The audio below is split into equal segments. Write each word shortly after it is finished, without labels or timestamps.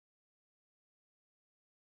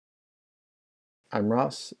I'm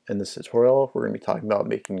Ross. In this tutorial, we're going to be talking about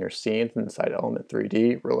making your scenes inside Element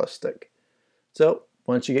 3D realistic. So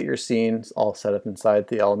once you get your scenes all set up inside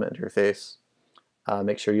the Element interface,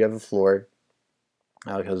 make sure you have a floor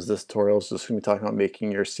because this tutorial is just going to be talking about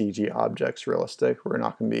making your CG objects realistic. We're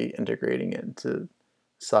not going to be integrating it into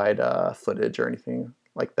side footage or anything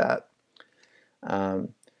like that.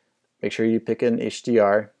 Make sure you pick an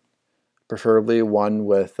HDR, preferably one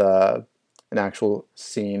with an actual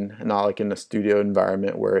scene, not like in a studio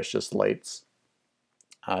environment where it's just lights.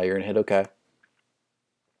 You're gonna hit OK.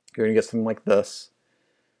 You're gonna get something like this.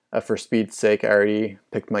 For speed's sake, I already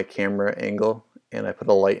picked my camera angle and I put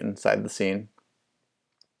a light inside the scene.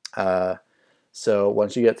 So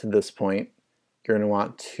once you get to this point, you're gonna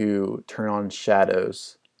want to turn on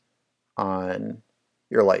shadows on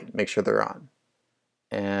your light. Make sure they're on.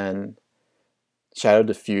 And shadow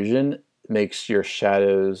diffusion makes your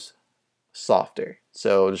shadows softer.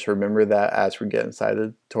 So just remember that as we get inside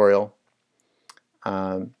the tutorial.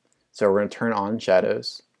 So we're going to turn on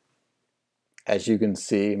shadows. As you can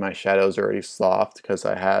see, my shadows are already soft because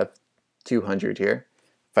I have 200 here.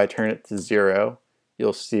 If I turn it to 0,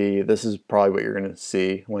 you'll see this is probably what you're going to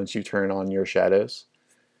see once you turn on your shadows.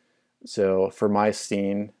 So for my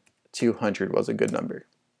scene, 200 was a good number.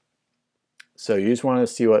 So you just want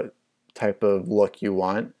to see what type of look you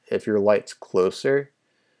want. If your light's closer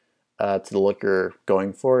to the look you're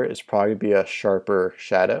going for, it's probably be a sharper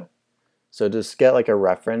shadow. So just get like a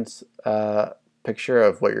reference picture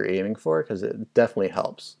of what you're aiming for, because it definitely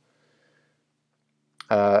helps.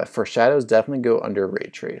 For shadows, definitely go under ray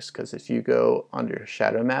trace, because if you go under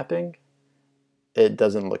shadow mapping, it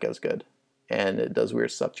doesn't look as good and it does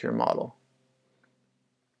weird stuff to your model.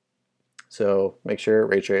 So make sure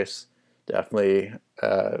ray trace, definitely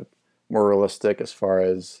more realistic as far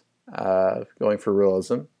as going for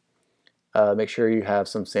realism. Make sure you have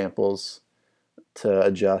some samples to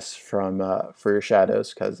adjust from for your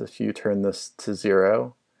shadows, because if you turn this to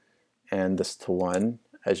 0 and this to 1,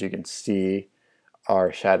 as you can see,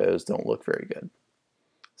 our shadows don't look very good.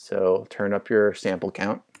 So turn up your sample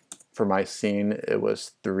count. For my scene, it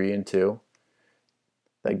was 3 and 2.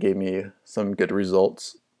 That gave me some good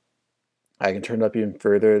results. I can turn it up even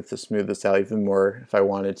further to smooth this out even more if I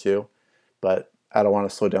wanted to, but I don't want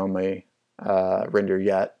to slow down my render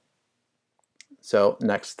yet. So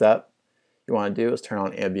next step you want to do is turn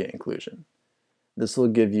on ambient inclusion. This will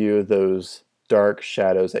give you those dark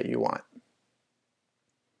shadows that you want.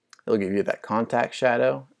 It'll give you that contact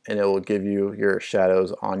shadow, and it will give you your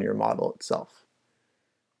shadows on your model itself.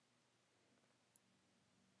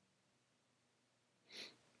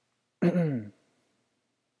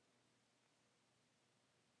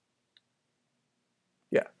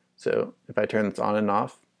 Yeah, so if I turn this on and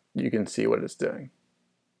off, you can see what it's doing.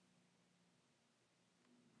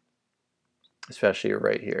 Especially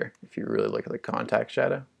right here, if you really look at the contact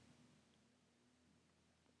shadow.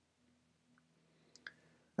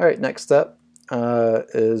 Alright, next step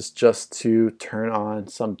is just to turn on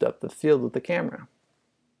some depth of field with the camera.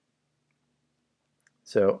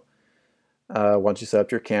 So once you set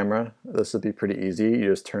up your camera, this will be pretty easy.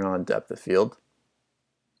 You just turn on depth of field,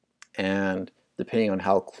 and depending on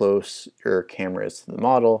how close your camera is to the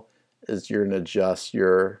model, you're going to adjust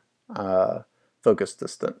your focus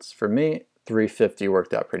distance. For me, 350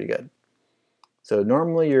 worked out pretty good. So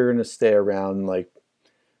normally you're going to stay around like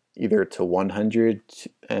either to 100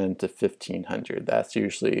 and to 1500. That's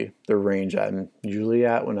usually the range I'm usually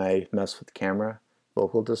at when I mess with camera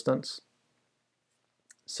focal distance.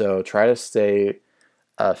 So try to stay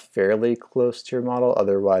fairly close to your model,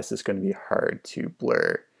 otherwise it's going to be hard to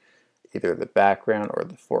blur either the background or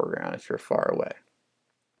the foreground if you're far away.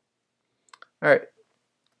 Alright,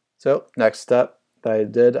 so next step that I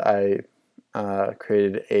did, I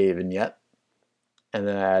created a vignette and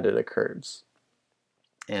then I added a curves.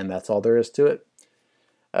 And that's all there is to it.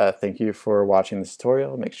 Thank you for watching this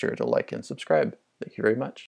tutorial. Make sure to like and subscribe. Thank you very much.